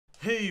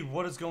Hey,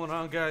 what is going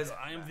on, guys?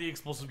 I am the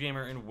Explosive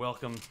Gamer, and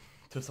welcome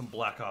to some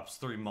Black Ops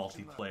 3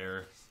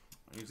 multiplayer.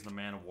 I'm using the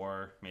Man of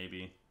War,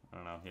 maybe. I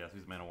don't know. Yes,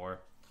 he's the Man of War.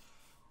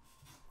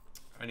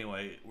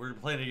 Anyway, we're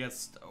playing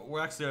against... We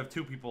actually have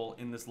two people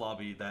in this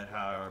lobby that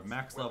are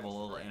max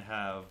level and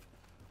have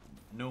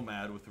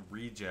Nomad with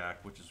Rejack,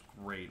 which is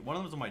great. One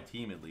of them is on my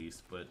team, at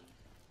least, but...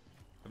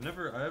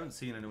 I haven't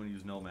seen anyone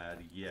use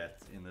Nomad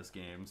yet in this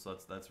game, so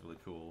that's really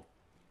cool.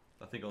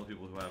 I think all the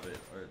people who have it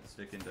are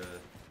sticking to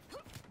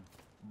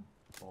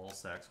ball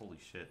sacks. Holy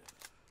shit.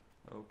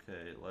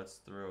 Okay, let's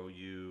throw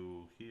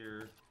you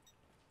here.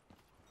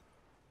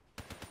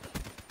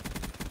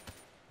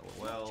 Oh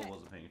well,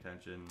 wasn't paying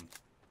attention.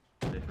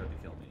 They tried to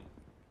kill me.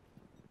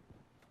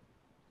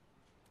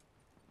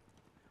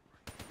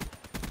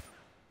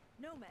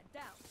 Nomad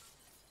down.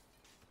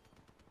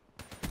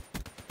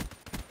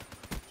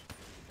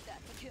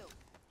 That's a kill.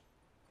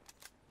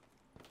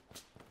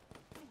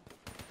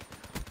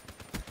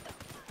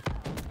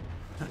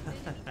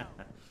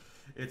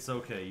 It's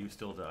okay, you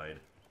still died.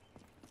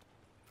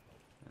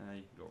 You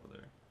can go over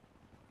there.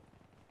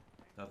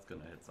 That's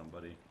gonna hit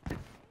somebody.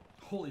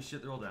 Holy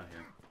shit, they're all down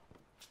here.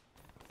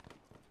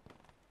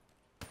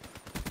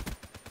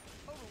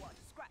 Overwatch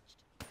scratched.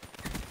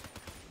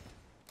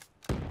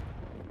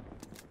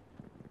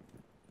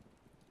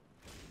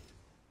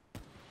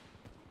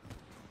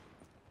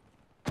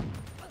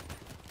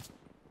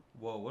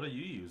 Whoa, what are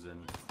you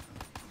using?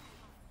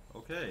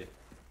 Okay.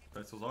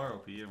 Pretzels are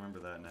OP, I remember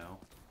that now.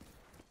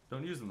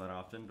 Don't use them that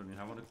often, don't even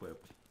have one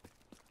equipped.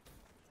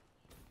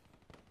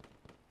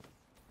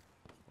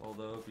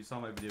 Although, if you saw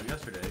my video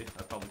yesterday,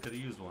 I probably could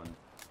have used one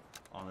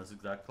on this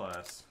exact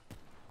class.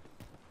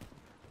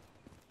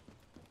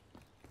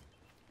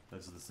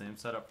 This is the same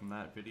setup from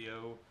that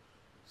video,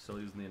 still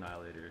using the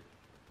Annihilator.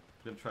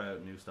 I'm gonna try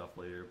out new stuff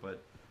later,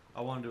 but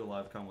I want to do a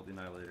live comm with the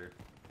Annihilator.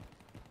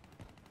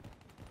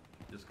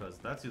 Just cause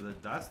that's the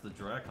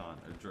Dracon,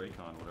 or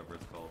Dracon, whatever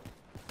it's called.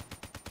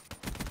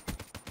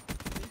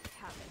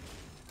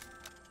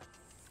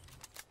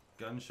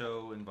 Gun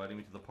show inviting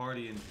me to the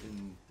party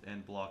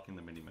and blocking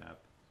the minimap.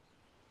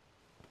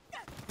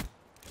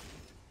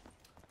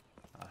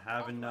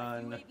 Having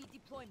none. UAV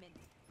deployment.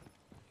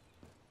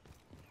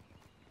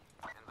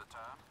 In the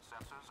turn,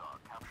 sensors are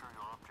capture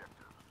your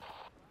objective.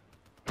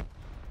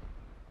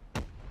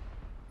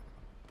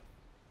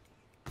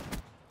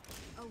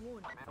 A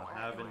warning.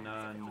 Having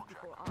none.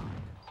 People armed.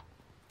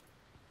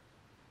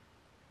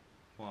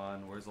 Come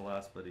on, where's the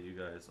last buddy, you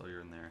guys? Oh,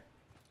 you're in there.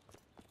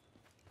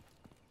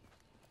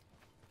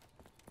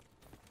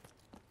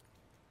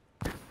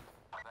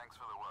 Thanks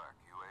for the work.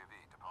 UAV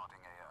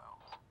departing AO.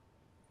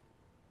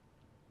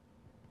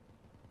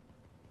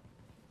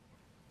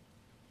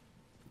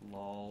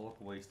 Lol,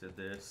 wasted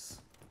this.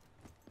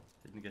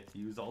 Didn't get to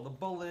use all the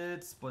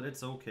bullets, but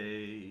it's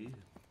okay.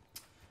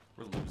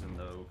 We're losing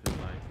though, because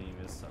my team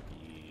is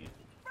sucky.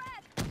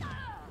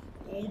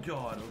 Oh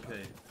god,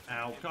 okay.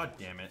 Ow, god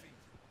damn it.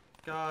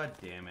 God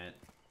damn it.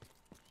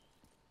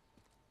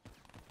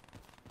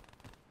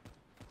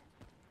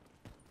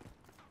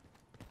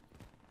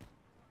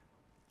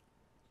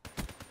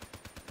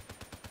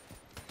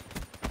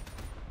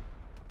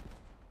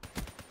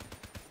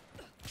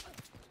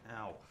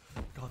 Ow.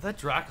 God, that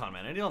Dracon,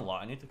 man.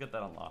 I need to get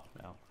that unlocked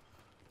now.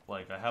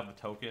 Like, I have a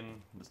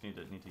token, just need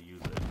to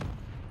use it.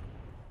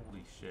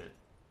 Holy shit.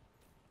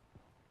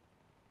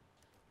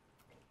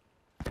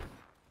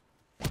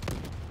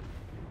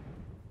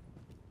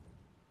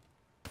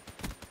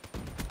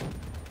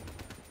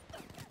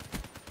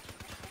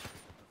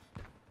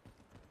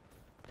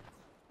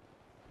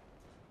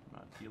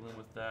 Not dealing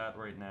with that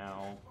right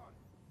now.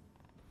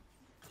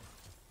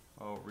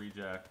 Oh,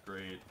 Rejack,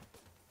 great.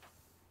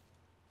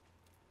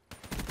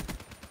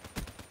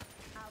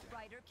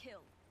 Outrider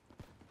kill.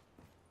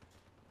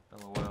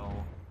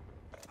 LOL.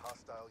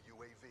 Hostile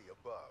UAV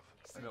above.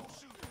 I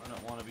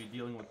don't want to be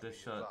dealing with this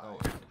shit. Oh,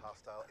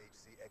 Hostile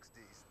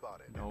HCXD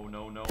spotted. no,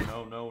 no, no,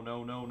 no, no,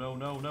 no, no, no,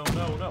 no, no,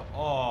 no, no.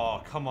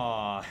 Oh, come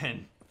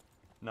on.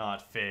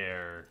 Not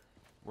fair.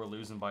 We're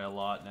losing by a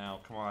lot now.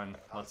 Come on,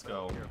 let's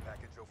go. Care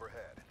package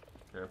overhead.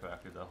 Care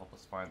package, that'll help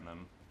us find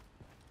them.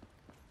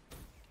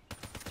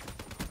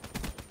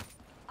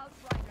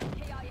 Outrider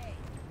KIA.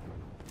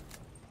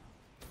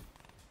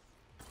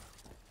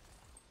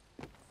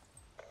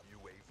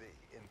 UAV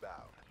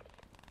inbound.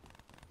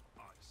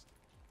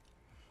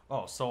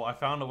 Oh, so I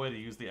found a way to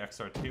use the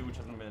XR2, which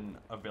hasn't been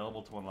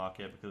available to unlock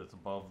yet because it's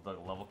above the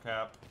level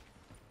cap.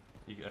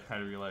 I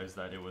kind of realized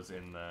that it was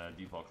in the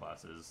default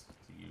classes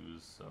to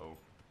use, so...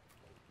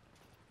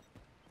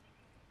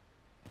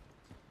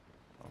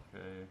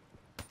 Okay.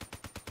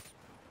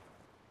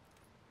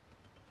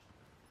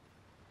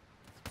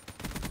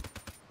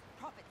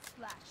 Profit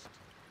splashed.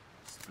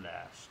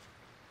 Splashed.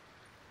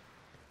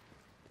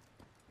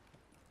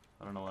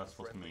 I don't know what that's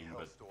supposed to Friendly mean,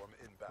 but Hellstorm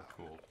inbound.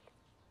 cool.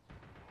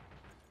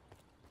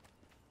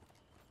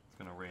 It's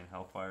gonna rain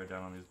hellfire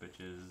down on these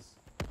bitches.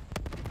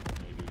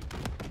 Maybe.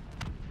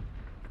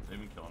 Did they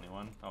even kill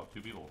anyone? Oh,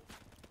 2 people.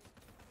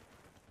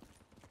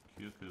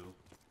 Cuckoo.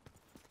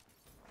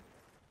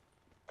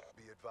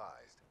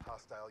 advised.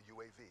 Hostile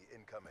UAV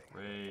incoming.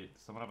 Wait,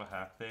 does someone have a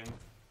hack thing?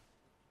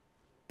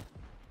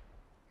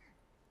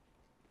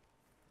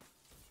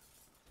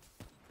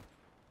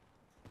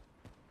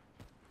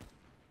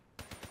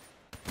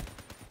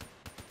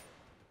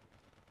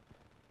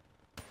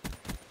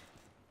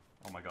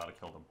 Oh my god, I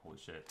killed him. Holy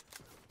shit.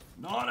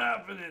 Not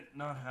having it!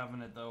 Not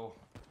having it though.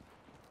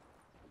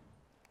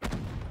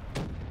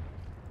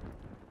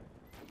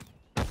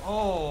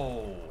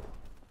 Oh!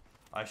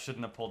 I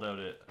shouldn't have pulled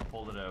it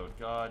out.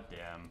 God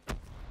damn.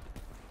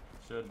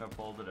 Shouldn't have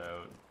pulled it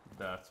out.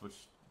 That's what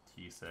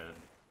he said.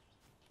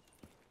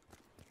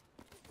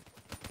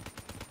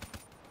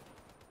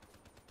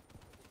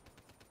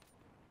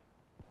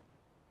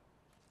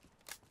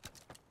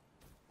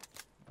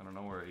 I don't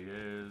know where he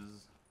is.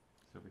 Is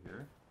he over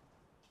here?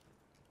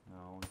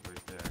 No, he's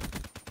right there.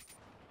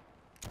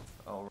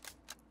 Oh.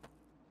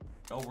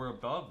 Oh, we're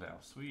above now.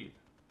 Sweet.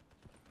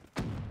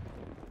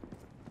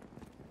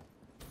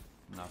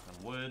 Knock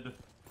on wood.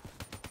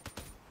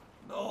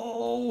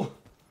 No!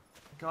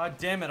 God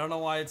damn it, I don't know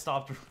why it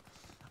stopped.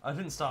 I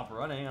didn't stop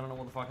running. I don't know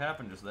what the fuck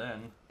happened just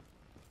then.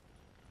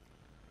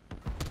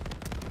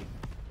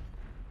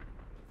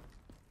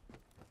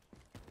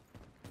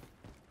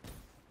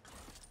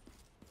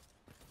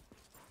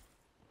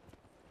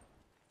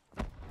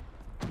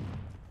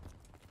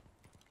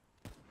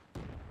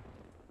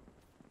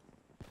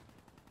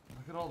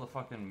 Look at all the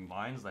fucking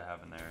mines they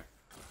have in there.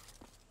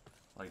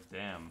 Like,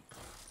 damn.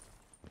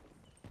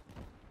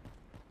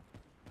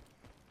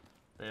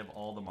 They have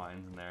all the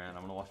mines in there, and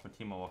I'm gonna watch my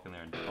team walk in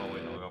there and oh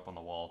wait, no, they're up on the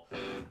wall.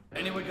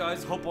 Anyway,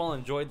 guys, hope you all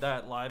enjoyed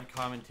that live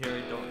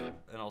commentary.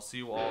 And I'll see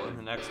you all in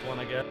the next one,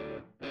 I guess.